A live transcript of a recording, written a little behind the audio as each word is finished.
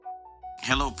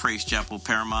Hello, Praise Chapel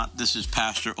Paramount. This is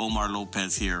Pastor Omar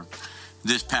Lopez here.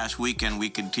 This past weekend,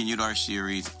 we continued our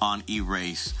series on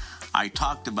Erase. I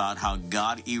talked about how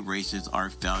God erases our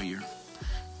failure.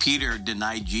 Peter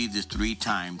denied Jesus 3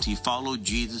 times. He followed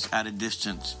Jesus at a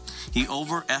distance. He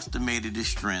overestimated his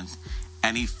strength,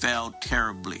 and he failed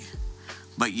terribly.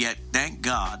 But yet, thank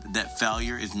God that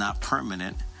failure is not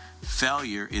permanent.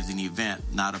 Failure is an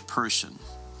event, not a person.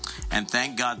 And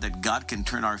thank God that God can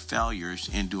turn our failures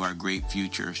into our great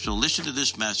future. So listen to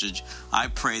this message. I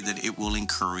pray that it will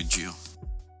encourage you.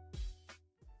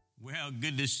 Well,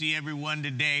 good to see everyone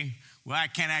today. Well, I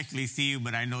can't actually see you,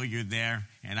 but I know you're there.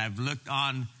 And I've looked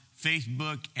on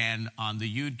Facebook and on the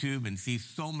YouTube and see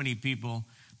so many people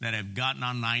that have gotten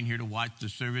online here to watch the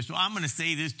service. So I'm going to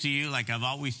say this to you like I've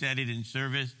always said it in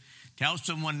service. Tell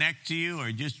someone next to you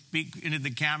or just speak into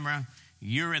the camera.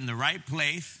 You're in the right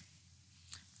place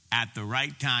at the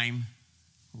right time,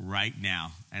 right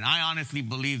now. And I honestly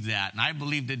believe that. And I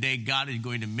believe today God is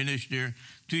going to minister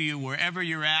to you wherever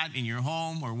you're at, in your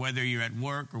home, or whether you're at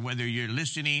work, or whether you're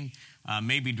listening,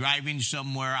 maybe driving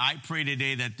somewhere. I pray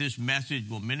today that this message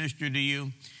will minister to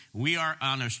you. We are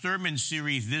on a sermon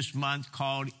series this month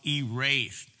called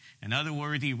Erase. In other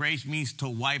words, erase means to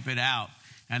wipe it out.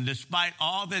 And despite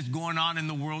all that's going on in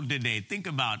the world today, think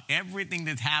about everything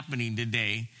that's happening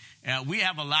today. We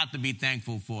have a lot to be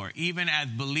thankful for. Even as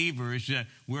believers,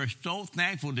 we're so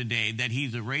thankful today that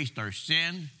he's erased our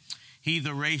sin. He's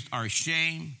erased our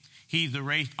shame. He's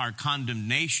erased our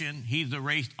condemnation. He's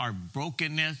erased our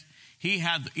brokenness. He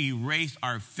has erased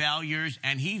our failures,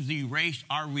 and he's erased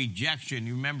our rejection.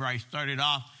 You remember I started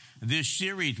off this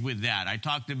series with that. I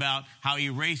talked about how he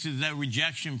erases that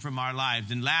rejection from our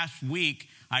lives. And last week,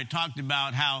 I talked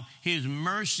about how his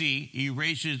mercy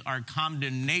erases our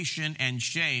condemnation and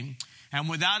shame. And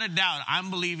without a doubt, I'm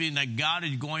believing that God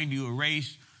is going to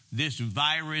erase this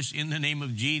virus in the name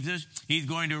of Jesus. He's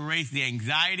going to erase the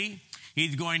anxiety.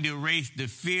 He's going to erase the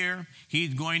fear.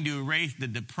 He's going to erase the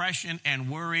depression and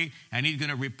worry. And he's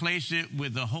going to replace it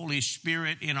with the Holy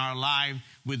Spirit in our life,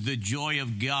 with the joy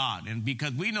of God. And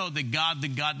because we know that God, the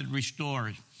God that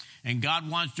restores, and God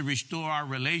wants to restore our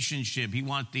relationship. He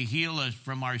wants to heal us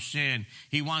from our sin.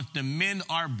 He wants to mend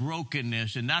our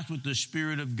brokenness, and that's what the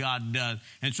Spirit of God does.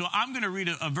 And so I'm going to read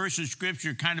a verse of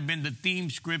Scripture, kind of been the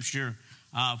theme Scripture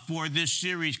for this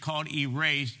series called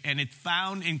Erase, and it's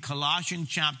found in Colossians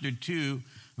chapter 2,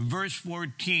 verse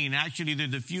 14. Actually,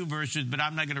 there's a few verses, but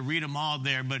I'm not going to read them all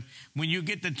there. But when you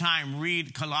get the time,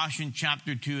 read Colossians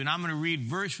chapter 2, and I'm going to read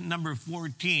verse number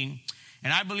 14.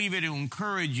 And I believe it will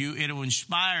encourage you, it will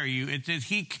inspire you. It says,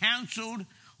 he canceled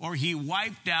or he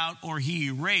wiped out or he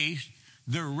erased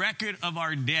the record of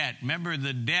our debt. Remember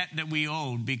the debt that we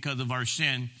owed because of our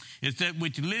sin. It said,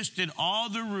 which listed all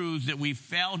the rules that we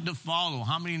failed to follow.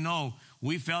 How many know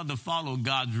we failed to follow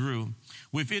God's rule?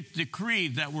 With its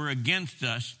decrees that were against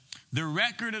us, the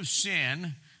record of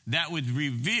sin that was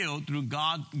revealed through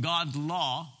God's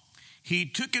law, he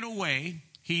took it away,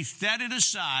 he set it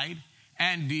aside,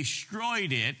 and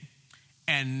destroyed it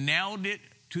and nailed it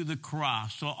to the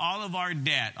cross. So all of our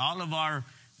debt, all of our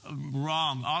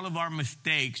wrong, all of our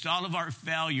mistakes, all of our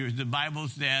failures, the Bible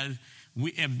says,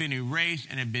 we have been erased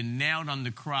and have been nailed on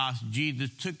the cross. Jesus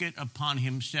took it upon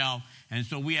himself. And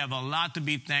so we have a lot to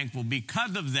be thankful.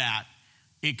 Because of that,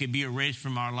 it could be erased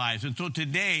from our lives. And so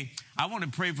today, I want to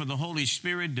pray for the Holy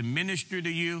Spirit to minister to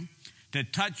you, to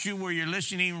touch you where you're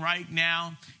listening right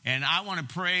now. And I want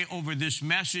to pray over this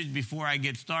message before I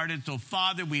get started. So,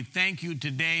 Father, we thank you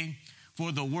today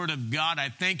for the Word of God. I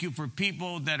thank you for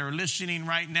people that are listening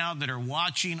right now, that are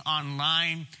watching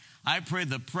online. I pray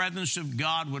the presence of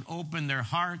God would open their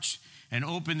hearts and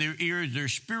open their ears, their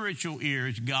spiritual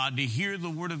ears, God, to hear the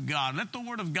Word of God. Let the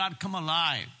Word of God come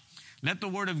alive. Let the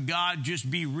Word of God just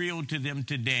be real to them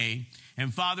today.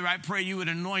 And, Father, I pray you would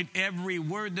anoint every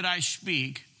word that I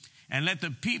speak, and let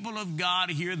the people of God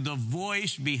hear the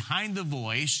voice behind the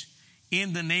voice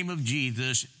in the name of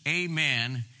Jesus.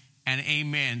 Amen and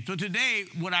amen. So today,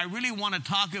 what I really want to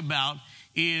talk about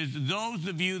is those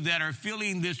of you that are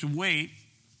feeling this weight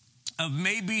of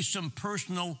maybe some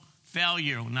personal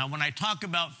failure. Now, when I talk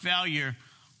about failure,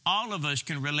 all of us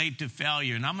can relate to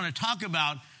failure. And I'm going to talk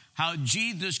about how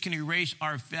Jesus can erase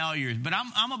our failures. But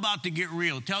I'm about to get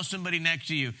real. Tell somebody next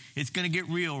to you, it's going to get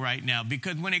real right now.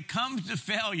 Because when it comes to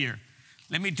failure,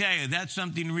 let me tell you, that's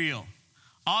something real.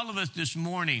 All of us this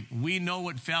morning, we know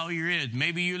what failure is.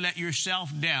 Maybe you let yourself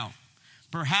down.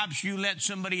 Perhaps you let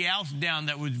somebody else down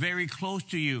that was very close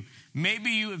to you.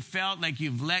 Maybe you have felt like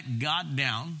you've let God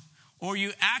down. Or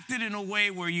you acted in a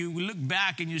way where you look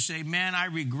back and you say, man, I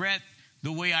regret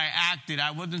the way I acted.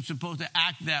 I wasn't supposed to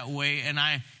act that way. And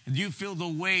you feel the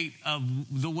weight of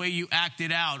the way you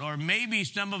acted out. Or maybe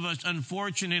some of us,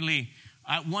 unfortunately,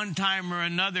 at one time or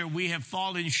another, we have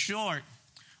fallen short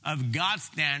of God's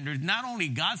standards. Not only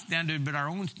God's standard, but our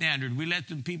own standard. We let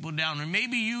some people down. Or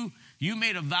maybe you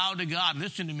made a vow to God.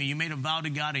 Listen to me. You made a vow to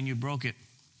God and you broke it.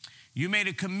 You made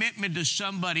a commitment to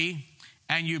somebody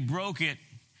and you broke it.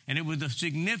 And it was a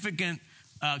significant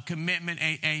commitment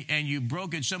and you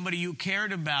broke it. Somebody you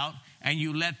cared about and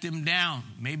you let them down.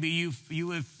 Maybe you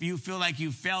feel like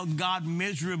you failed God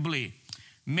miserably.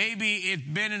 Maybe it's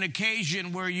been an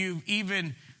occasion where you've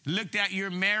even looked at your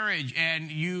marriage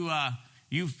and you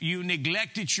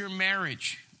neglected your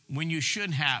marriage when you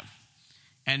shouldn't have.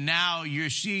 And now you're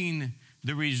seeing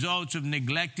the results of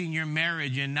neglecting your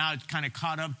marriage, and now it's kind of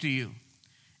caught up to you.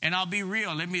 And I'll be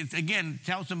real. Let me, again,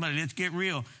 tell somebody, let's get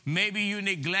real. Maybe you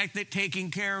neglected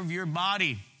taking care of your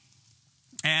body,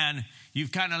 and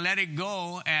you've kind of let it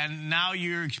go, and now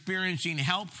you're experiencing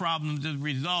health problems as a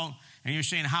result, and you're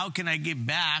saying, how can I get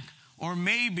back? Or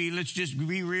maybe, let's just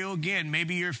be real again,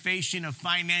 maybe you're facing a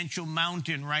financial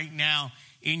mountain right now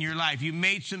in your life. You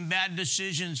made some bad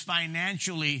decisions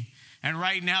financially, and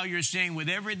right now you're saying, with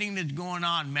everything that's going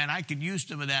on, man, I could use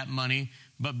some of that money,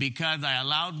 but because I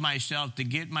allowed myself to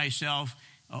get myself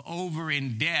over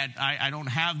in debt, I don't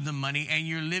have the money, and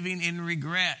you're living in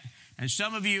regret. And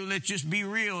some of you, let's just be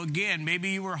real again. Maybe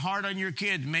you were hard on your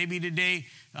kids. Maybe today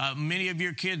many of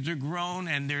your kids are grown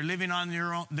and they're living on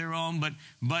their own.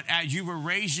 But as you were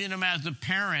raising them as a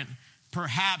parent,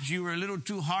 perhaps you were a little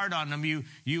too hard on them.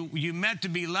 You meant to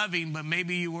be loving, but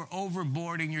maybe you were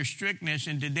overboard in your strictness.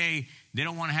 And today they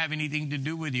don't want to have anything to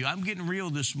do with you. I'm getting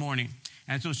real this morning.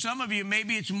 And so some of you,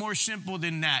 maybe it's more simple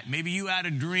than that. Maybe you had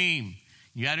a dream.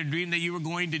 You had a dream that you were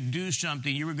going to do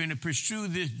something. You were going to pursue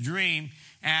this dream,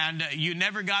 and you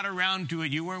never got around to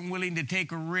it. You weren't willing to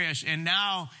take a risk. And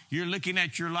now you're looking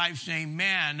at your life saying,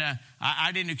 man,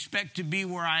 I didn't expect to be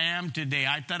where I am today.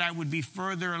 I thought I would be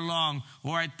further along.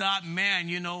 Or I thought, man,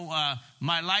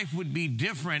 my life would be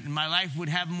different. My life would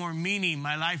have more meaning.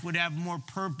 My life would have more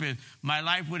purpose. My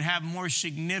life would have more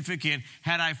significance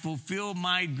had I fulfilled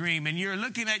my dream. And you're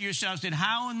looking at yourself and saying,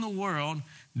 how in the world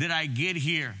did I get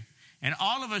here? And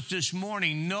all of us this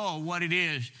morning know what it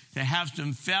is to have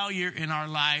some failure in our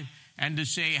life and to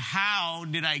say, how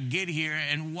did I get here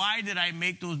and why did I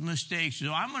make those mistakes?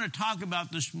 So I'm going to talk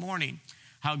about this morning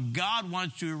how God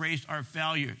wants to erase our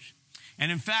failures.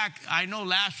 And in fact, I know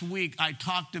last week I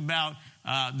talked about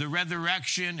the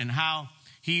resurrection and how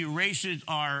he erases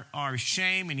our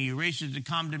shame and he erases the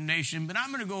condemnation. But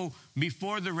I'm going to go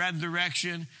before the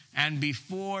resurrection and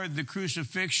before the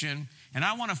crucifixion. And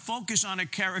I want to focus on a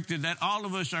character that all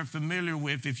of us are familiar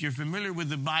with. If you're familiar with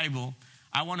the Bible,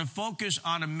 I want to focus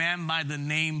on a man by the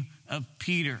name of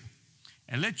Peter.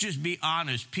 And let's just be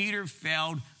honest. Peter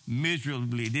failed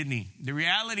miserably, didn't he? The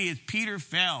reality is Peter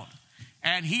failed.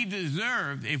 And he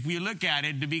deserved, if we look at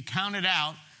it, to be counted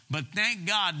out. But thank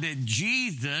God that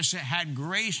Jesus had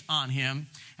grace on him,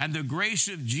 and the grace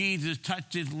of Jesus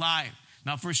touched his life.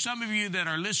 Now, for some of you that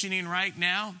are listening right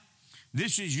now,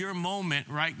 this is your moment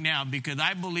right now, because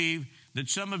I believe that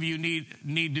some of you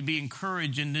need to be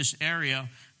encouraged in this area,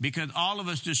 because all of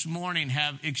us this morning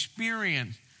have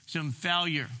experienced some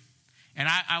failure. And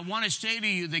I want to say to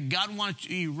you that God wants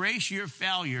to erase your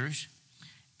failures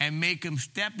and make them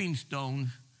stepping stones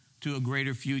to a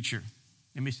greater future.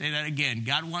 Let me say that again.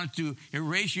 God wants to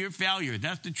erase your failures.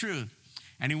 That's the truth.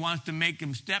 And he wants to make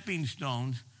them stepping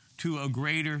stones to a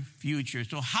greater future.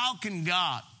 So how can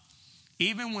God,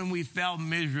 even when we fell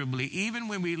miserably, even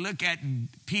when we look at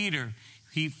Peter,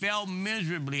 he fell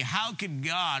miserably, how could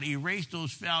God erase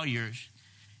those failures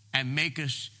and make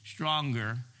us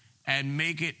stronger and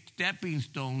make it stepping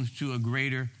stones to a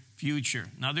greater future?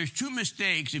 Now, there's two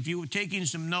mistakes. If you were taking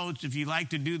some notes, if you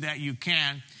like to do that, you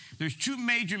can. There's two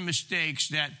major mistakes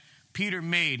that Peter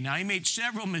made. Now, he made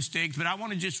several mistakes, but I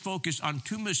want to just focus on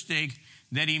two mistakes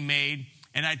that he made,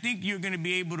 and I think you're going to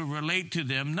be able to relate to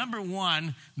them. Number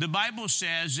one, the Bible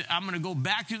says, I'm going to go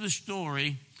back to the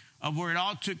story of where it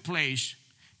all took place,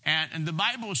 and the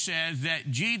Bible says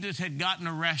that Jesus had gotten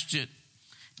arrested,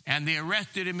 and they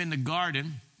arrested him in the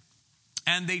garden,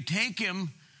 and they take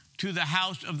him to the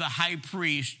house of the high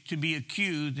priest to be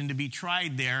accused and to be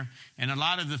tried there. And a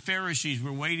lot of the Pharisees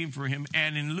were waiting for him.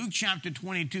 And in Luke chapter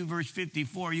 22, verse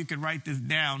 54, you can write this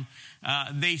down.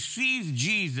 They seized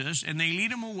Jesus and they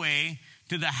lead him away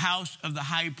to the house of the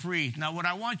high priest. Now, what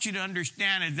I want you to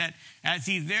understand is that as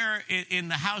he's there in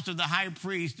the house of the high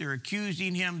priest, they're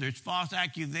accusing him. There's false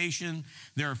accusation.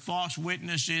 There are false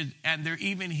witnesses, and they're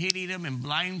even hitting him and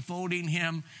blindfolding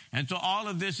him. And so all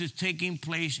of this is taking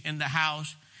place in the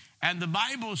house. And the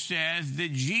Bible says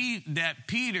that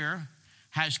Peter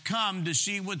has come to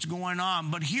see what's going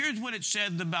on. But here's what it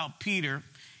says about Peter.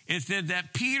 It said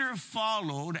that Peter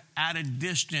followed at a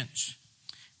distance.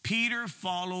 Peter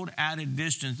followed at a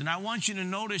distance. And I want you to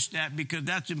notice that because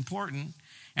that's important.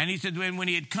 And he said when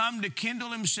he had come to kindle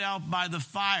himself by the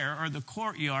fire or the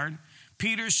courtyard,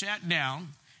 Peter sat down.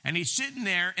 And he's sitting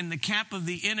there in the camp of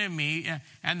the enemy.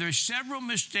 And there's several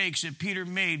mistakes that Peter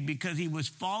made because he was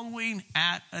following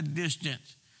at a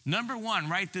distance. Number one,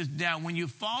 write this down. When you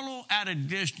follow at a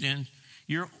distance,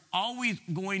 you're always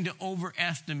going to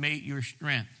overestimate your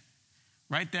strength.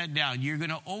 Write that down. You're going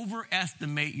to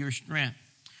overestimate your strength.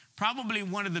 Probably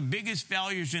one of the biggest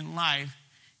failures in life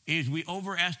is we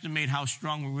overestimate how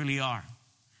strong we really are.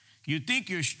 You think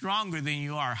you're stronger than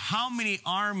you are. How many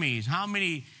armies, how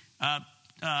many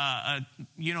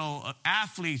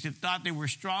athletes have thought they were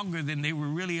stronger than they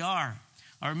really are?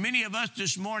 Or many of us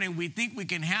this morning, we think we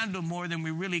can handle more than we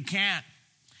really can.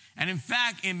 And in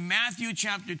fact, in Matthew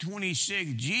chapter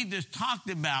 26, Jesus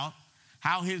talked about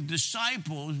how his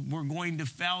disciples were going to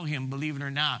fail him, believe it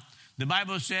or not. The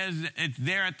Bible says that it's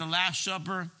there at the Last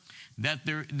Supper, that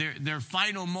their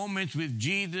final moments with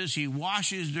Jesus, he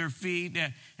washes their feet,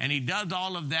 and he does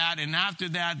all of that. And after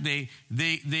that,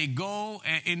 they go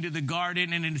into the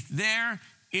garden, and it's there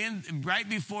right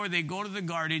before they go to the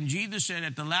garden. Jesus said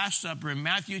at the Last Supper in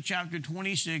Matthew chapter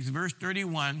 26, verse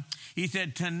 31, he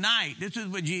said, tonight, this is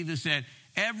what Jesus said,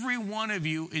 every one of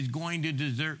you is going to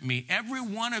desert me. Every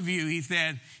one of you, he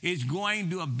said, is going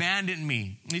to abandon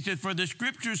me. He said, for the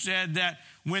scripture said that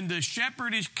when the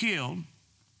shepherd is killed,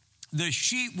 the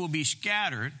sheep will be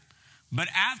scattered. But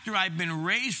after I've been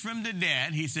raised from the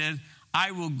dead, he says,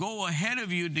 I will go ahead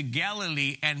of you to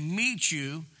Galilee and meet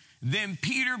you. Then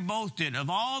Peter boasted of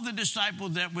all the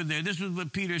disciples that were there. This was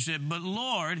what Peter said. But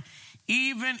Lord,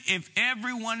 even if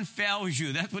everyone fails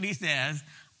you, that's what he says,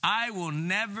 I will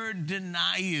never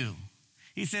deny you.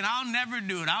 He said, I'll never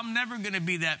do it. I'm never going to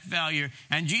be that failure.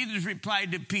 And Jesus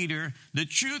replied to Peter, the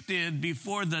truth is,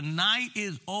 before the night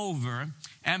is over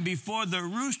and before the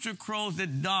rooster crows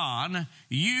at dawn,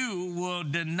 you will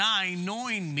deny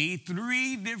knowing me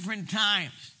 3 different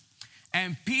times.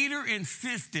 And Peter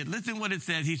insisted, listen what it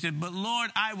says. He said, but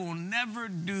Lord, I will never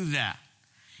do that.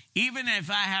 Even if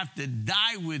I have to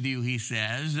die with you, he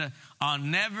says, I'll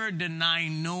never deny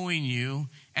knowing you.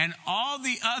 And all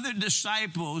the other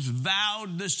disciples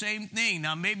vowed the same thing.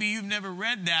 Now, maybe you've never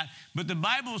read that, but the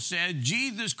Bible says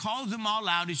Jesus calls them all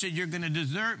out. He said, you're going to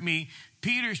desert me.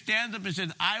 Peter stands up and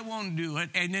says, I won't do it.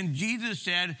 And then Jesus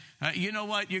said, you know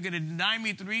what? You're going to deny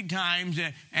me 3 times.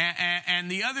 And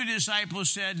the other disciples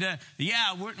said,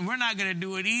 yeah, we're not going to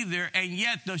do it either. And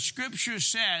yet the scripture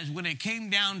says when it came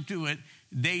down to it,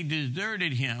 they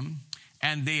deserted him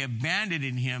and they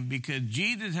abandoned him because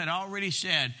Jesus had already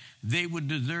said they would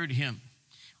desert him.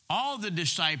 All the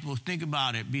disciples, think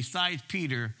about it, besides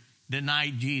Peter,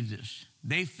 denied Jesus.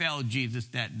 They failed Jesus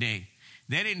that day.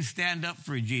 They didn't stand up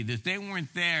for Jesus. They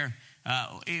weren't there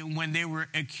when they were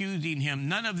accusing him.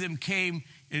 None of them came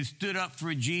and stood up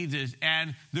for Jesus.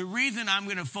 And the reason I'm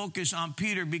going to focus on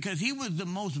Peter, because he was the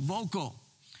most vocal.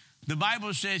 The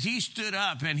Bible says he stood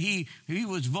up and he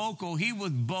was vocal, he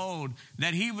was bold,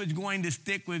 that he was going to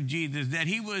stick with Jesus, that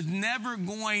he was never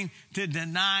going to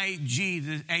deny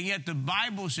Jesus. And yet the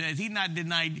Bible says he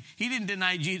didn't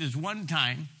deny Jesus 1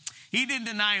 time. He didn't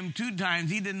deny him 2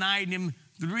 times. He denied him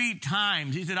 3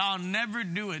 times. He said, I'll never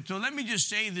do it. So let me just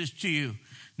say this to you.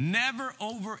 Never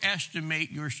overestimate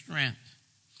your strength.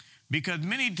 Because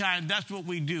many times that's what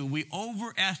we do. We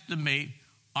overestimate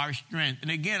our strength.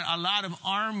 And again, a lot of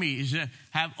armies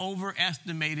have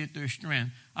overestimated their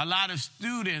strength. A lot of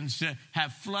students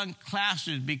have flunked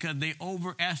classes because they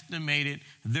overestimated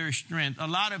their strength. A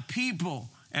lot of people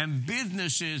and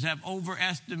businesses have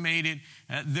overestimated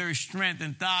their strength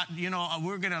and thought,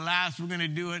 we're going to last, we're going to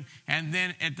do it. And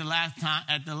then at the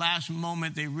last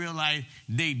moment, they realize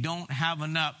they don't have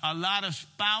enough. A lot of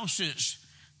spouses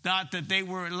thought that they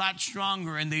were a lot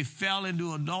stronger and they fell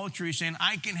into adultery saying,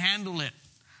 I can handle it.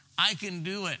 I can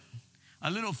do it.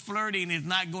 A little flirting is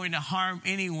not going to harm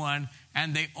anyone,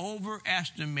 and they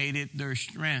overestimated their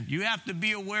strength. You have to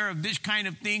be aware of this kind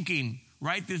of thinking.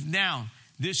 Write this down.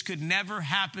 this could never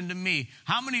happen to me.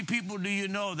 How many people do you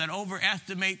know that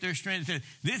overestimate their strength and say,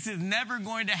 this is never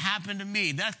going to happen to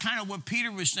me? That's kind of what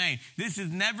Peter was saying. This is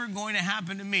never going to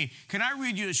happen to me. Can I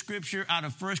read you a scripture out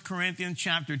of 1 Corinthians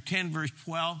chapter 10, verse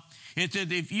 12? It says,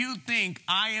 if you think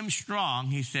I am strong,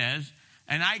 he says,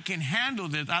 and I can handle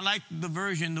this. I like the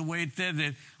version, the way it says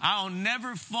it. I'll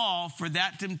never fall for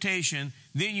that temptation.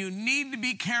 Then you need to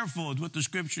be careful, is what the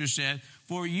scripture says,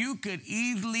 for you could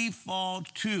easily fall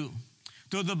too.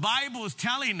 So the Bible is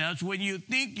telling us when you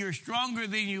think you're stronger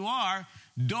than you are,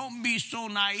 don't be so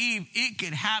naive. It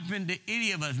could happen to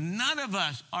any of us. None of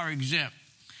us are exempt.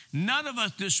 None of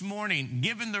us this morning,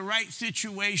 given the right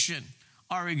situation,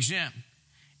 are exempt.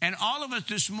 And all of us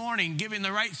this morning, given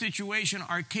the right situation,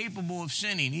 are capable of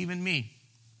sinning, even me.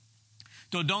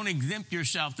 So don't exempt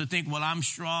yourself to think, well, I'm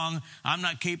strong. I'm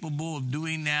not capable of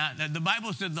doing that. The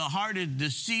Bible says the heart is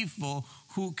deceitful.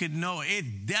 Who could know it? It's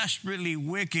desperately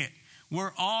wicked.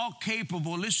 We're all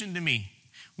capable. Listen to me.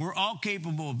 We're all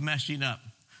capable of messing up.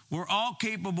 We're all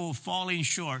capable of falling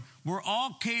short. We're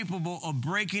all capable of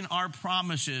breaking our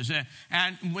promises.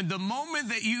 And when the moment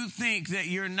that you think that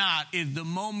you're not is the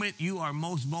moment you are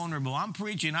most vulnerable. I'm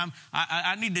preaching.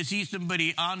 I need to see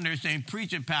somebody on there saying,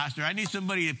 preach it, Pastor. I need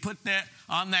somebody to put that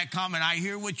on that comment. I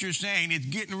hear what you're saying. It's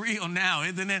getting real now,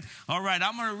 isn't it? All right,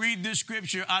 I'm going to read this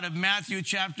scripture out of Matthew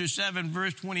chapter 7,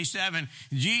 verse 27.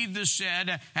 Jesus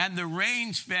said, and the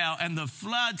rains fell, and the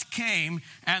floods came,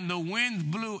 and the winds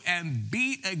blew and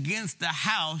beat against the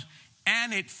house,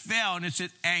 and it fell. And it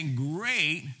said, and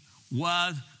great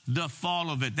was the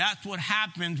fall of it. That's what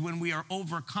happens when we are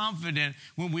overconfident,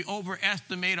 when we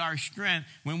overestimate our strength,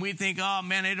 when we think, oh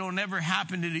man, it'll never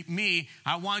happen to me.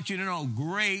 I want you to know,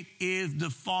 great is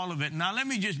the fall of it. Now, let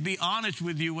me just be honest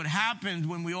with you. What happens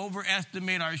when we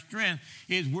overestimate our strength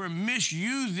is we're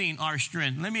misusing our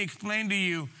strength. Let me explain to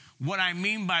you what I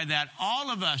mean by that.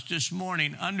 All of us this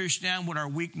morning understand what our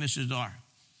weaknesses are.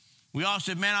 We all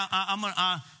said, man,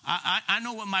 I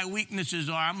know what my weaknesses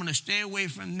are. I'm going to stay away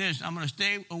from this. I'm going to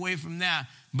stay away from that.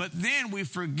 But then we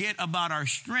forget about our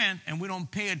strength, and we don't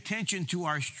pay attention to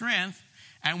our strength.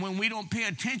 And when we don't pay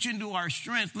attention to our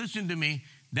strength, listen to me,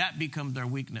 that becomes our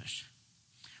weakness.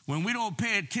 When we don't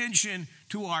pay attention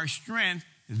to our strength,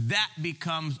 that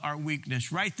becomes our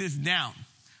weakness. Write this down.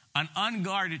 An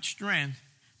unguarded strength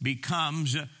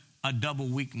becomes a double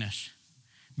weakness.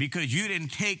 Because you didn't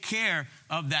take care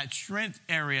of that strength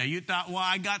area. You thought, well,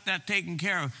 I got that taken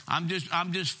care of. I'm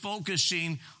just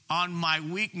focusing on my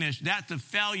weakness. That's a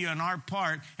failure on our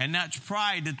part, and that's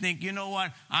pride to think, you know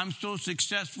what, I'm so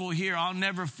successful here, I'll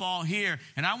never fall here.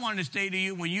 And I want to say to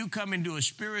you, when you come into a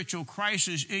spiritual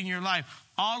crisis in your life,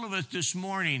 all of us this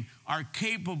morning are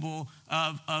capable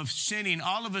of sinning.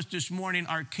 All of us this morning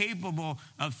are capable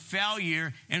of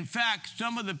failure. In fact,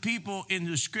 some of the people in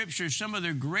the scripture, some of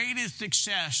their greatest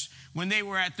success, when they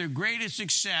were at their greatest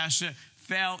success,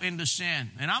 fell into sin.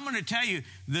 And I'm going to tell you,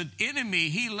 the enemy,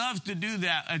 he loves to do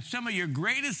that. And some of your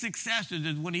greatest successes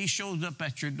is when he shows up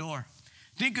at your door.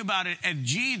 Think about it. As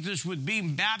Jesus was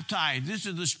being baptized, this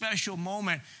is a special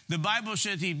moment. The Bible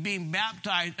says he's being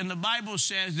baptized, and the Bible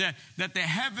says that the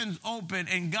heavens opened,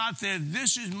 and God says,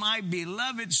 this is my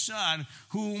beloved Son,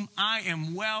 whom I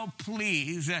am well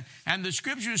pleased. And the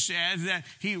scripture says that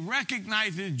he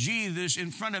recognizes Jesus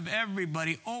in front of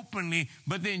everybody openly,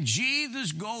 but then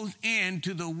Jesus goes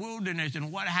into the wilderness,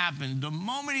 and what happens? The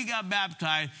moment he got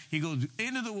baptized, he goes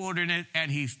into the wilderness, and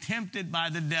he's tempted by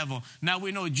the devil. Now,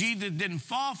 we know Jesus didn't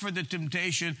fall for the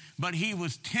temptation, but he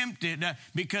was tempted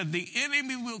because the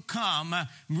enemy will come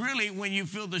really when you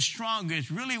feel the strongest,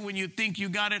 really when you think you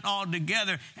got it all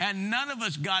together, and none of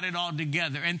us got it all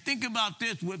together. And think about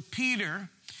this with Peter.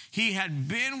 He had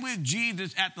been with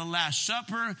Jesus at the Last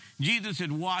Supper. Jesus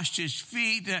had washed his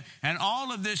feet, and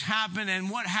all of this happened. And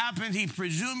what happened? He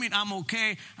presuming, I'm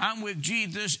okay, I'm with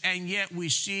Jesus, and yet we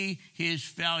see his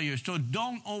failure. So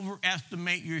don't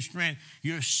overestimate your strength.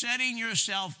 You're setting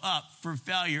yourself up for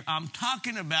failure. I'm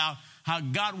talking about how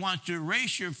God wants to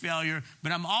erase your failure,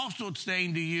 but I'm also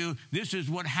saying to you, this is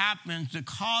what happens to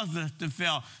cause us to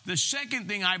fail. The second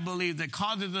thing I believe that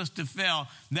causes us to fail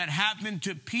that happened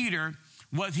to Peter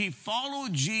was he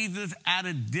followed Jesus at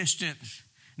a distance.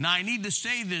 Now, I need to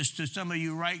say this to some of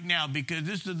you right now because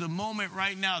this is the moment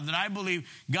right now that I believe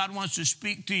God wants to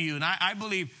speak to you. And I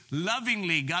believe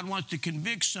lovingly God wants to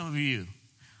convict some of you.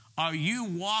 Are you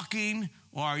walking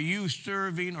or are you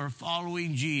serving or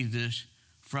following Jesus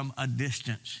from a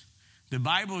distance? The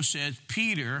Bible says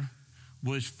Peter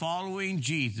was following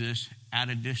Jesus at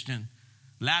a distance.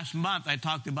 Last month, I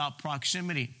talked about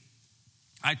proximity.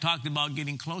 I talked about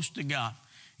getting close to God.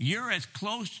 You're as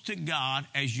close to God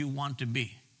as you want to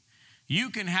be. You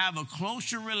can have a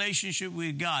closer relationship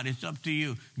with God. It's up to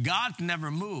you. God's never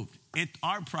moved. It's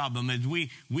our problem is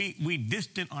we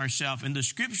distant ourselves. And the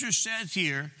scripture says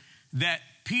here that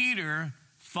Peter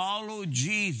followed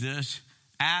Jesus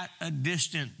at a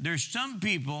distance. There's some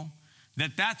people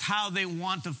that's how they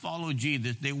want to follow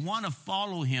Jesus. They want to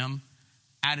follow him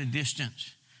at a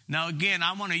distance. Now, again,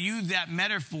 I want to use that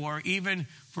metaphor even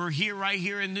for right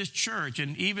here in this church,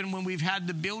 and even when we've had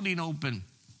the building open.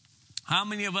 How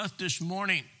many of us this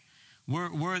morning,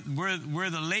 we're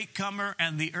the latecomer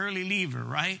and the early leaver,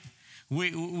 right?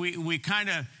 We kind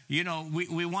of,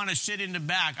 we want to sit in the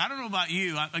back. I don't know about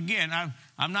you. Again,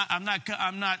 I'm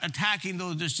not attacking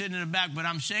those that sit in the back, but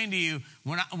I'm saying to you,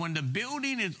 when the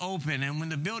building is open and when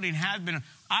the building has been,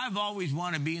 I've always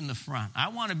wanted to be in the front. I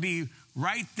want to be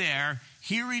right there,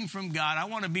 hearing from God. I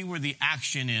want to be where the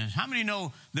action is. How many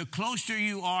know the closer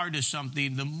you are to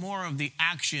something, the more of the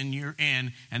action you're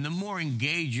in and the more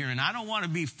engaged you're in? I don't want to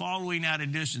be following at a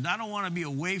distance. I don't want to be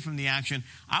away from the action.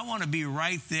 I want to be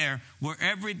right there where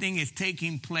everything is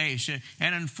taking place.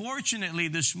 And unfortunately,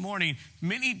 this morning,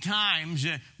 many times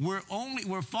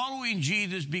we're following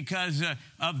Jesus because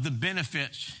of the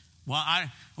benefits. Well,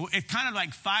 it's kind of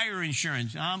like fire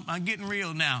insurance. I'm getting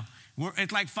real now.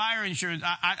 It's like fire insurance.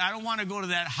 I don't want to go to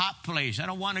that hot place. I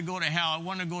don't want to go to hell. I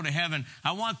want to go to heaven.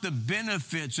 I want the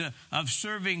benefits of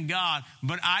serving God,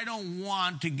 but I don't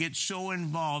want to get so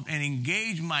involved and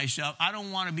engage myself. I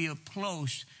don't want to be up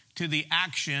close to the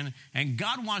action. And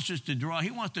God wants us to draw.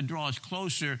 He wants to draw us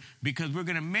closer because we're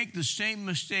going to make the same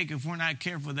mistake if we're not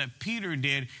careful that Peter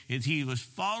did, is he was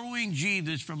following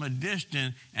Jesus from a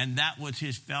distance, and that was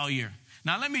his failure.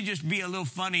 Now, let me just be a little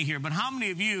funny here, but how many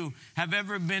of you have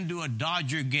ever been to a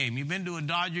Dodger game? You've been to a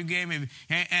Dodger game,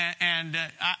 and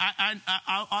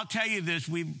I'll tell you this.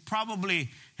 We probably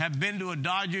have been to a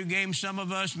Dodger game. Some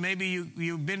of us, maybe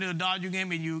you've been to a Dodger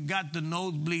game and you got the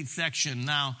nosebleed section.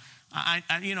 Now,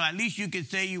 at least you could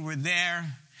say you were there,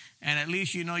 and at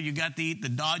least, you got to eat the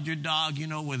Dodger dog,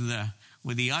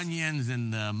 with the onions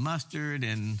and the mustard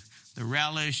and the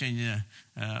relish and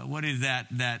what is that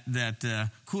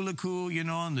kulaku,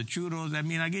 and the churros. I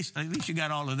mean, I guess at least you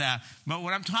got all of that. But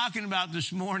what I'm talking about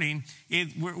this morning is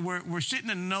we're sitting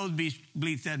in the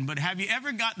nosebleed setting. But have you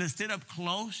ever gotten to sit up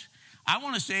close? I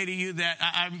want to say to you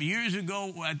that years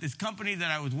ago at this company that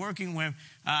I was working with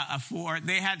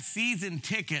they had season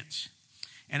tickets.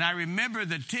 And I remember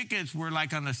the tickets were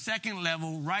like on the second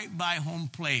level right by home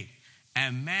plate.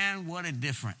 And man, what a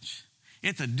difference.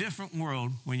 It's a different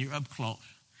world when you're up close.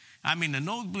 I mean, the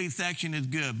nosebleed section is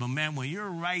good, but man, when you're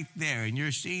right there and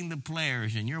you're seeing the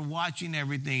players and you're watching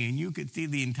everything and you could see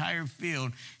the entire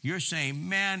field, you're saying,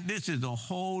 man, this is a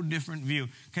whole different view.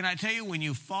 Can I tell you, when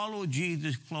you follow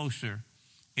Jesus closer,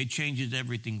 it changes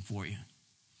everything for you.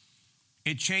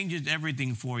 It changes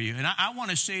everything for you. And I want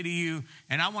to say to you,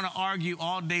 and I want to argue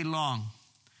all day long,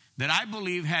 that I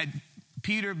believe had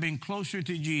Peter been closer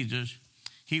to Jesus,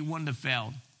 he wouldn't have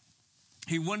failed.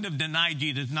 He wouldn't have denied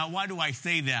Jesus. Now, why do I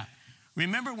say that?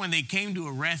 Remember when they came to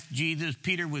arrest Jesus,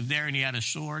 Peter was there and he had a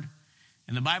sword?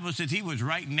 And the Bible says he was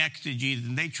right next to Jesus,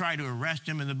 and they tried to arrest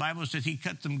him, and the Bible says he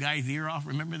cut some guy's ear off.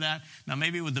 Remember that? Now,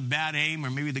 maybe it was a bad aim, or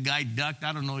maybe the guy ducked.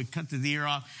 I don't know. He cuts his ear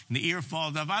off, and the ear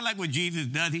falls off. I like what Jesus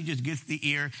does. He just gets the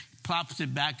ear, plops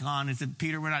it back on, and said,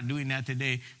 Peter, we're not doing that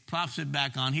today. Plops it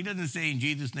back on. He doesn't say in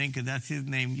Jesus' name because that's his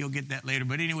name. You'll get that later.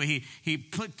 But anyway, he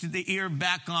puts the ear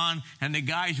back on, and the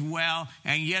guy's well.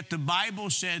 And yet the Bible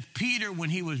says Peter, when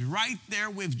he was right there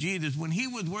with Jesus, when he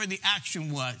was where the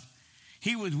action was,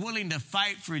 he was willing to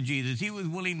fight for Jesus. He was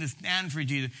willing to stand for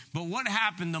Jesus. But what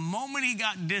happened? The moment he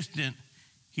got distant,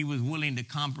 he was willing to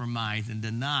compromise and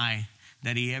deny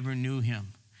that he ever knew him.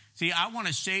 See, I want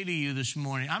to say to you this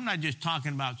morning, I'm not just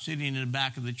talking about sitting in the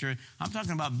back of the church. I'm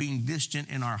talking about being distant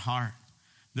in our heart.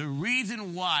 The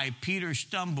reason why Peter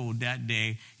stumbled that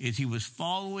day is he was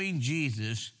following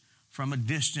Jesus from a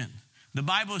distance. The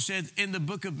Bible says in the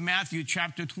book of Matthew,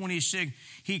 chapter 26,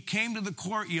 he came to the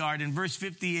courtyard in verse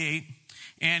 58,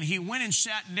 and he went and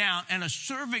sat down, and a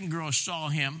servant girl saw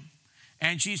him.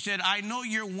 And she said, I know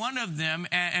you're one of them.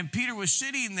 And Peter was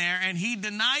sitting there, and he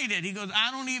denied it. He goes,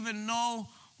 I don't even know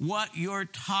what you're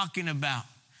talking about.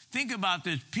 Think about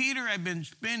this. Peter had been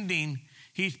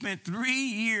he spent 3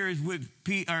 years with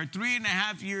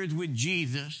 3.5 years with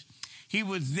Jesus. He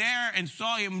was there and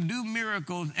saw him do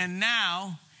miracles, and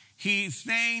now he's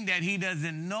saying that he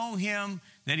doesn't know him,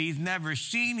 that he's never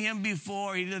seen him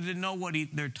before. He doesn't know what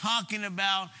they're talking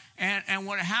about. And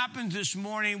what happens this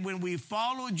morning when we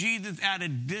follow Jesus at a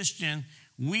distance,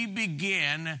 we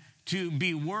begin to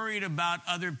be worried about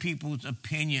other people's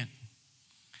opinion.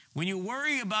 When you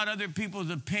worry about other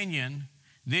people's opinion,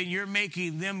 then you're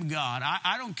making them God.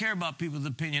 I don't care about people's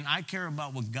opinion. I care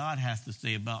about what God has to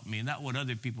say about me, not what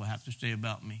other people have to say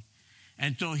about me.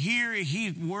 And so here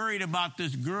he's worried about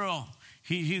this girl.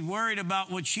 He's worried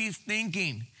about what she's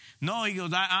thinking. No, he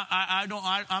goes,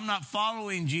 I'm not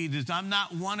following Jesus. I'm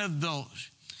not one of those.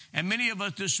 And many of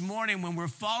us this morning, when we're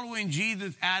following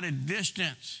Jesus at a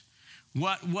distance,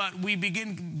 what we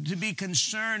begin to be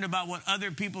concerned about what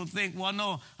other people think. Well,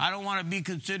 no, I don't want to be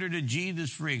considered a Jesus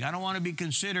freak. I don't want to be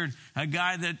considered a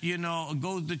guy that,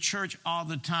 goes to church all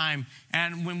the time.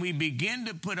 And when we begin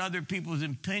to put other people's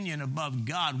opinion above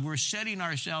God, we're setting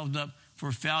ourselves up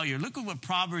for failure. Look at what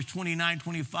Proverbs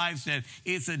 29:25 said.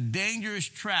 It's a dangerous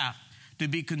trap to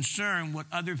be concerned what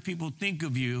other people think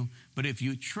of you. But if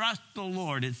you trust the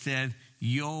Lord, it says,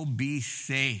 you'll be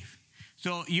safe.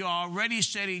 So you're already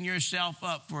setting yourself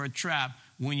up for a trap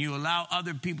when you allow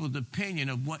other people's opinion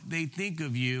of what they think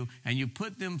of you and you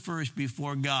put them first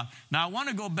before God. Now, I want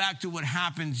to go back to what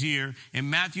happens here in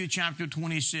Matthew chapter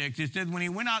 26. It says, when he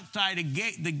went outside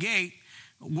the gate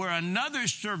where another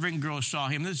servant girl saw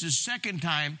him, this is the second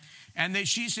time, and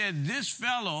she said, this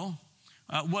fellow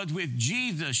was with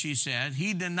Jesus, she said.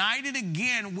 He denied it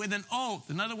again with an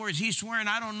oath. In other words, he's swearing,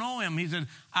 I don't know him. He said,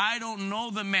 I don't know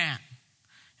the man.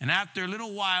 And after a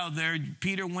little while there,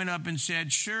 Peter went up and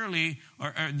said, surely,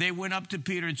 or they went up to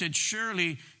Peter and said,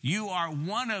 surely you are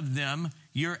one of them.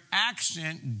 Your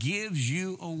accent gives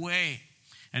you away.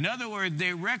 In other words,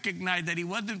 they recognized that he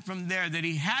wasn't from there, that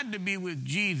he had to be with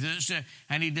Jesus,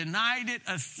 and he denied it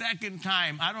a second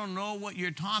time. I don't know what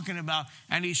you're talking about.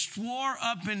 And he swore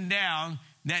up and down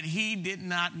that he did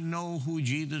not know who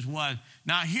Jesus was.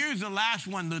 Now, here's the last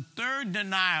one. The third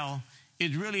denial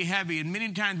is really heavy. And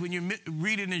many times when you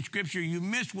read it in Scripture, you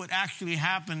miss what actually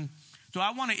happened. So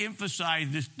I want to emphasize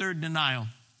this third denial.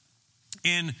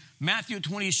 In Matthew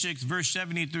 26, verse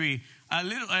 73, a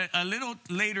little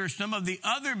later, some of the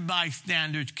other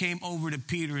bystanders came over to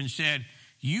Peter and said,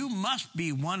 you must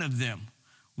be one of them.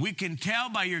 We can tell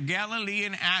by your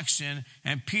Galilean accent.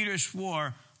 And Peter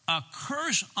swore, a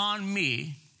curse on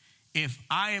me if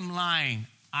I am lying.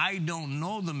 I don't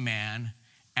know the man.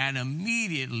 And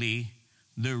immediately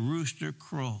the rooster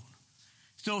crowed.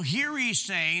 So here he's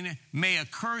saying, may a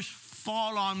curse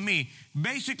fall on me.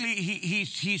 Basically,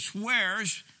 he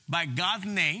swears by God's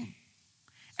name.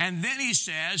 And then he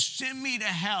says, send me to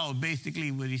hell,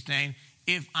 basically what he's saying,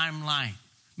 if I'm lying.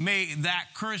 May that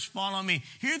curse fall on me.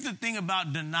 Here's the thing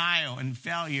about denial and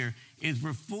failure is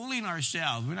we're fooling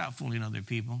ourselves. We're not fooling other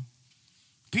people.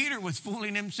 Peter was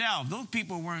fooling himself. Those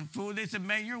people weren't fooled. They said,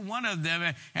 man, you're one of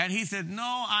them. And he said,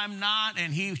 no, I'm not.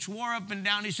 And he swore up and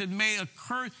down. He said, may a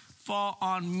curse fall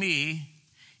on me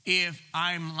if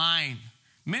I'm lying.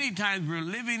 Many times we're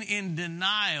living in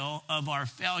denial of our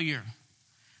failure.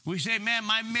 We say, man,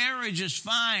 my marriage is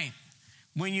fine.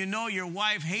 When you know your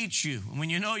wife hates you. When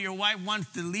you know your wife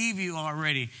wants to leave you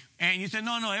already. And you say,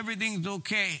 no, everything's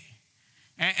okay.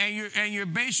 And you're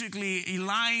basically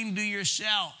lying to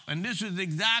yourself. And this is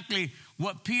exactly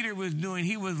what Peter was doing.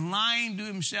 He was lying to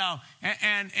himself.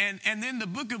 And then the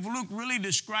book of Luke really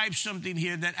describes something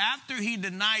here, that after he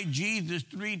denied Jesus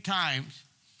 3 times,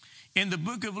 in the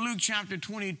book of Luke chapter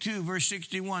 22, verse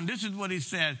 61, this is what he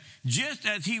said. Just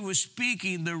as he was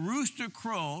speaking, the rooster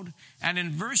crowed. And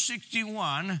in verse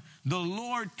 61, the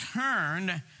Lord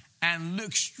turned and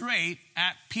looked straight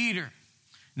at Peter.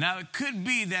 Now, it could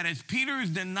be that as Peter is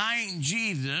denying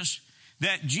Jesus,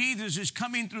 that Jesus is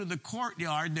coming through the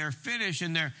courtyard. They're finished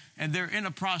and they're in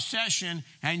a procession.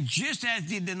 And just as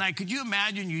he denied, could you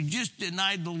imagine you just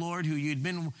denied the Lord who you'd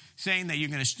been saying that you're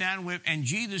going to stand with, and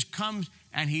Jesus comes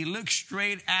and he looks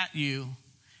straight at you,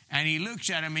 and he looks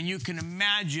at him, and you can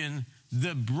imagine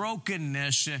the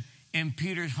brokenness in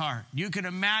Peter's heart. You can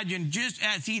imagine just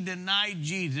as he denied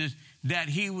Jesus that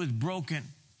he was broken.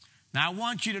 Now, I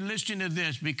want you to listen to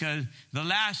this, because the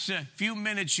last few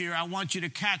minutes here, I want you to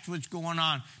catch what's going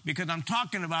on, because I'm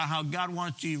talking about how God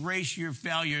wants to erase your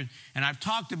failures. And I've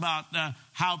talked about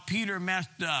how Peter messed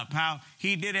up, how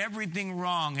he did everything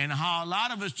wrong, and how a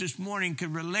lot of us this morning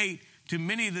could relate to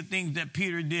many of the things that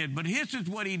Peter did. But this is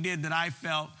what he did that I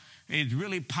felt is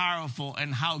really powerful,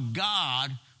 and how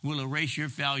God will erase your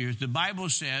failures. The Bible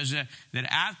says that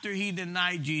after he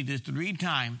denied Jesus 3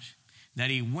 times, that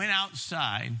he went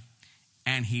outside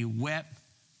and he wept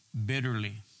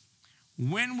bitterly.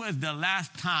 When was the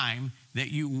last time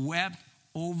that you wept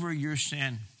over your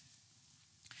sin?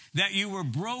 That you were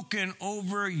broken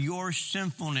over your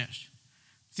sinfulness?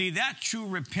 See, that's true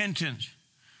repentance.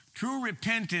 True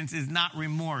repentance is not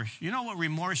remorse. You know what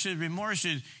remorse is? Remorse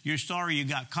is you're sorry you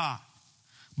got caught.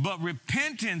 But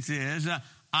repentance is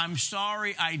I'm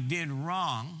sorry I did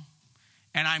wrong,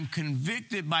 and I'm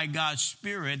convicted by God's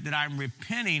Spirit that I'm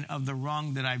repenting of the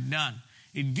wrong that I've done.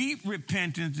 A deep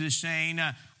repentance is saying,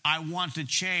 I want to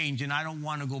change and I don't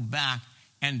want to go back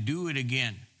and do it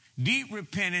again. Deep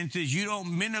repentance is you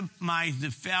don't minimize the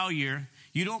failure,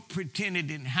 you don't pretend it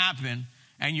didn't happen,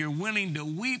 and you're willing to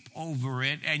weep over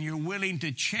it, and you're willing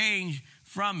to change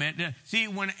from it. See,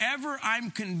 whenever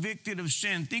I'm convicted of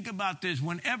sin, think about this,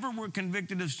 whenever we're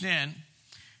convicted of sin,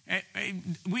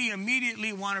 we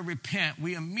immediately want to repent.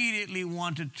 We immediately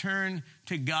want to turn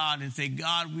to God and say,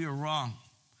 God, we are wrong.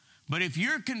 But if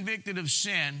you're convicted of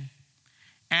sin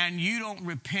and you don't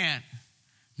repent,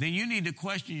 then you need to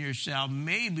question yourself.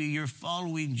 Maybe you're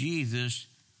following Jesus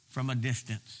from a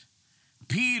distance.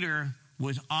 Peter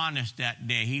was honest that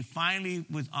day. He finally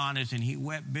was honest and he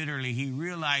wept bitterly. He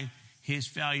realized his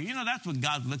failure. You know, that's what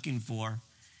God's looking for,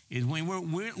 is when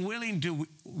we're willing to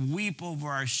weep over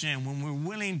our sin, when we're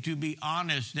willing to be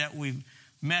honest that we've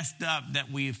messed up,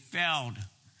 that we've failed.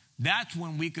 That's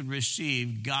when we could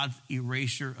receive God's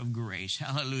eraser of grace.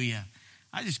 Hallelujah.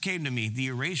 I just came to me, the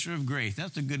eraser of grace.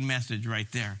 That's a good message right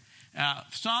there.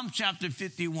 Psalm chapter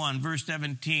 51, verse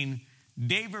 17,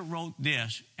 David wrote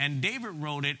this, and David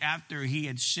wrote it after he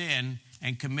had sinned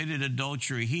and committed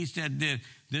adultery. He said that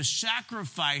the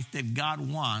sacrifice that God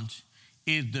wants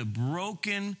is the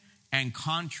broken and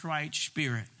contrite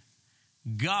spirit.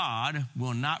 God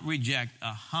will not reject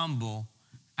a humble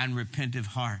and repentant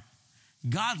heart.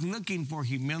 God's looking for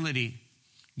humility.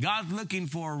 God's looking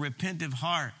for a repentant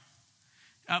heart.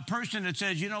 A person that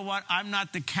says, you know what, I'm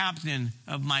not the captain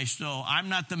of my soul. I'm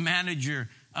not the manager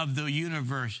of the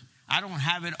universe. I don't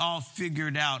have it all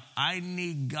figured out. I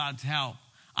need God's help.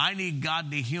 I need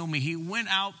God to heal me. He went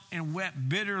out and wept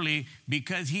bitterly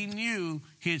because he knew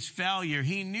his failure.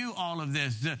 He knew all of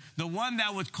this. The one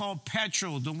that was called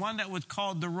petrol, the one that was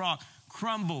called the rock,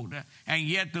 crumbled. And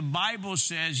yet the Bible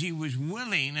says he was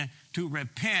willing to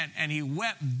repent and he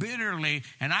wept bitterly.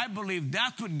 And I believe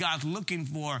that's what God's looking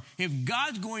for. If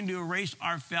God's going to erase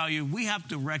our failure, we have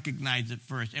to recognize it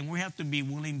first. And we have to be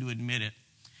willing to admit it.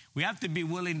 We have to be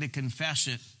willing to confess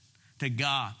it to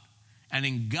God. And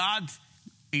in God's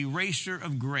eraser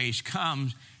of grace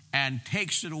comes and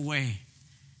takes it away.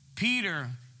 Peter,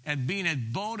 at being as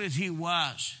bold as he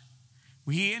was,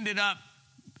 he ended up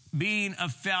being a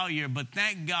failure, but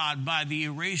thank God by the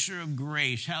eraser of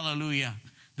grace, hallelujah,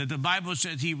 that the Bible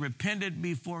says he repented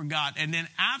before God. And then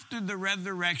after the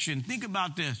resurrection, think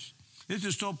about this. This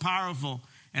is so powerful,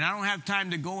 and I don't have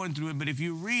time to go into it, but if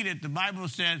you read it, the Bible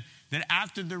says that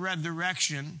after the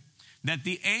resurrection, that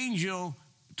the angel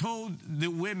told the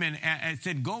women and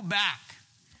said, go back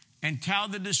and tell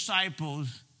the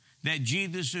disciples that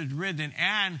Jesus is risen.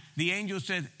 And the angel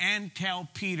says, and tell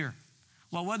Peter.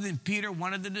 Well, wasn't Peter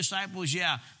one of the disciples?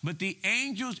 Yeah. But the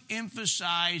angels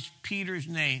emphasized Peter's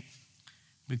name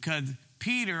because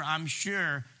Peter, I'm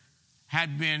sure,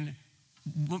 had been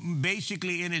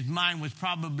basically in his mind was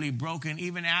probably broken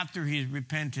even after his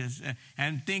repentance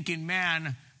and thinking,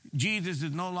 man, Jesus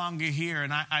is no longer here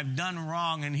and I've done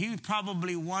wrong. And he was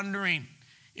probably wondering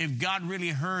if God really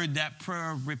heard that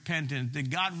prayer of repentance.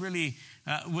 Did God really,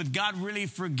 was God really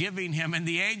forgiving him? And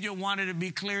the angel wanted to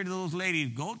be clear to those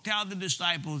ladies, go tell the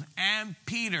disciples and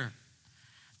Peter,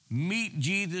 meet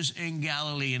Jesus in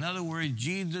Galilee. In other words,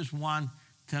 Jesus wanted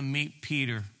to meet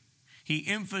Peter. He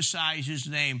emphasized his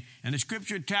name. And the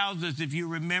scripture tells us, if you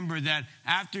remember, that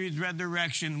after his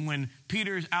resurrection, when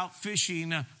Peter is out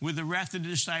fishing with the rest of the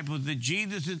disciples, that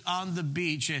Jesus is on the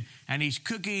beach and he's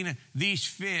cooking these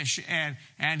fish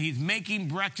and he's making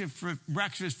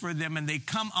breakfast for them. And they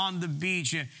come on the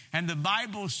beach. And the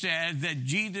Bible says that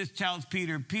Jesus tells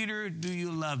Peter, Peter, do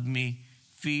you love me?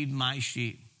 Feed my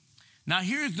sheep. Now,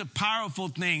 here's the powerful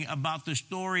thing about the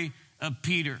story of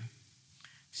Peter.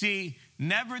 See,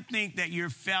 never think that your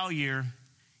failure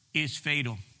is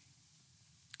fatal.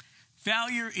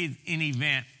 Failure is an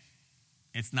event.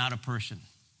 It's not a person.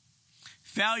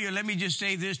 Failure, let me just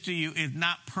say this to you, is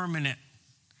not permanent.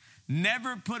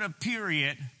 Never put a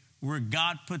period where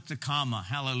God puts a comma.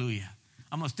 Hallelujah.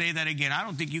 I'm going to say that again. I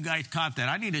don't think you guys caught that.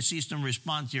 I need to see some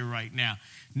response here right now.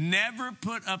 Never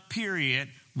put a period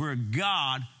where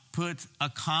God puts a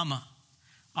comma.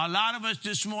 A lot of us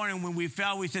this morning, when we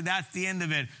fell, we said, that's the end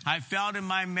of it. I failed in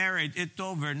my marriage. It's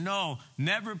over. No,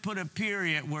 never put a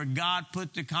period where God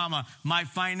puts a comma. My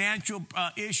financial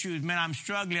issues, man, I'm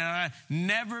struggling.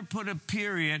 Never put a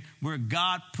period where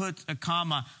God puts a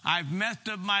comma. I've messed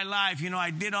up my life.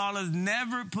 I did all of this.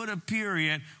 Never put a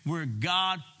period where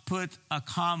God puts a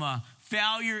comma.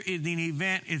 Failure is an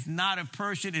event. It's not a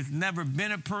person. It's never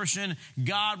been a person.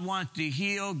 God wants to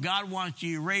heal. God wants to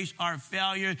erase our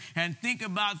failure. And think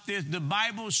about this. The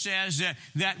Bible says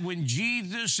that when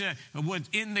Jesus was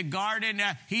in the garden,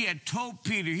 he had told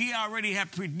Peter, he already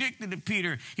had predicted to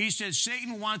Peter. He said,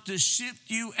 Satan wants to sift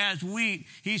you as wheat.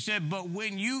 He said, but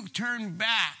when you turn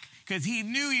back, because he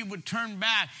knew he would turn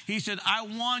back. He said, I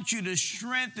want you to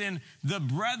strengthen the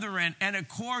brethren. And of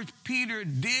course, Peter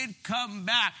did come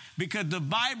back, because the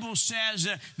Bible says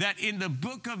that in the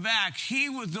book of Acts, he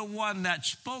was the one that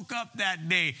spoke up that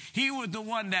day. He was the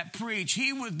one that preached.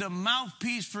 He was the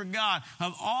mouthpiece for God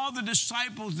of all the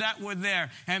disciples that were there.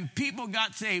 And people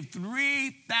got saved.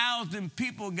 3,000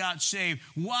 people got saved.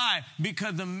 Why?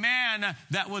 Because the man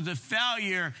that was a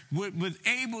failure was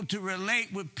able to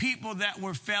relate with people that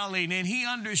were failing. And he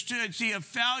understood, see, a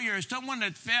failure, someone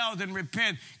that fails and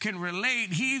repents can relate.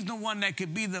 He's the one that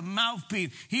could be the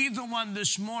mouthpiece. He's the one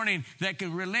this morning that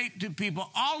can relate to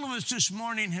people. All of us this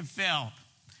morning have failed,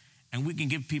 and we can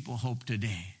give people hope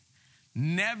today.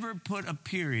 Never put a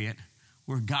period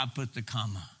where God put the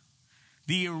comma.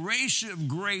 The eraser of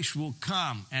grace will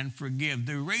come and forgive.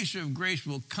 The eraser of grace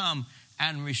will come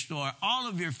and restore all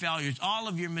of your failures, all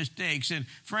of your mistakes. And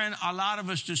friend, a lot of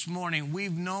us this morning,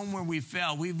 we've known where we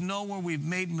fell. We've known where we've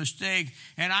made mistakes.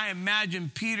 And I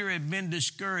imagine Peter had been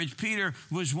discouraged. Peter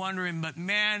was wondering, but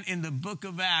man, in the book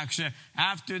of Acts,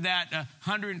 after that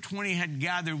 120 had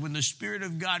gathered, when the Spirit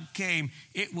of God came,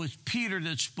 it was Peter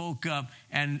that spoke up,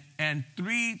 and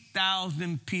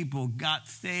 3,000 people got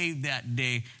saved that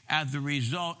day as the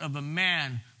result of a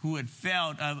man who had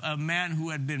failed, a man who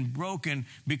had been broken,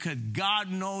 because God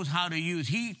knows how to use.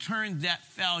 He turned that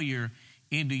failure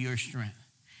into your strength.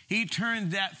 He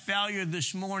turned that failure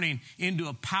this morning into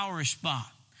a power spot.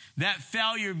 That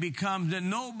failure becomes that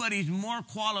nobody's more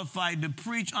qualified to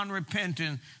preach on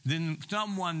repentance than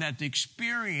someone that's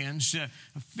experienced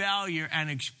failure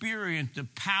and experienced the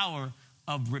power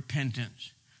of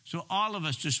repentance. So all of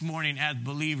us this morning as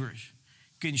believers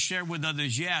can share with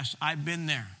others, yes, I've been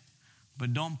there.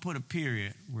 But don't put a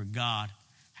period where God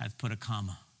has put a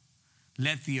comma.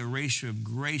 Let the eraser of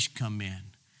grace come in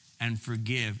and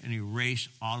forgive and erase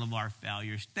all of our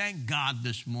failures. Thank God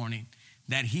this morning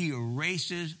that he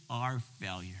erases our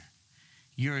failure.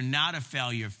 You're not a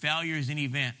failure. Failure is an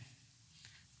event.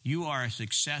 You are a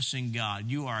success in God.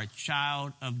 You are a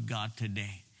child of God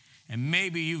today. And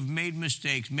maybe you've made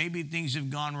mistakes. Maybe things have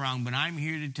gone wrong. But I'm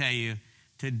here to tell you,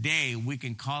 today we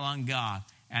can call on God,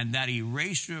 and that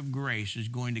eraser of grace is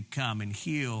going to come and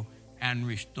heal and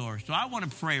restore. So I want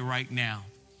to pray right now.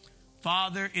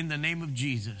 Father, in the name of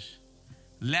Jesus,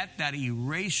 let that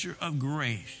eraser of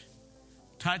grace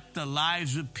touch the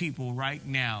lives of people right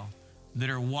now that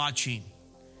are watching,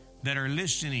 that are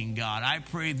listening, God. I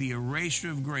pray the eraser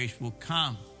of grace will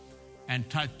come and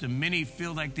touch them. Many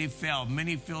feel like they failed.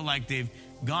 Many feel like they've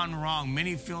gone wrong.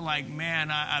 Many feel like,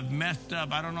 man, I've messed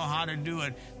up. I don't know how to do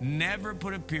it. Never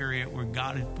put a period where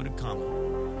God has put a comma.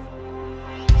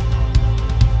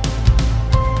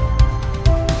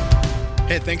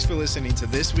 Hey, thanks for listening to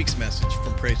this week's message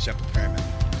from Praise Chapel Paramount.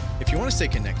 If you want to stay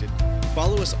connected,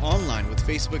 follow us online with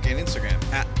Facebook and Instagram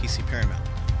at PC Paramount,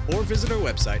 or visit our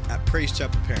website at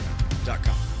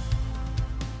praisechapelparamount.com.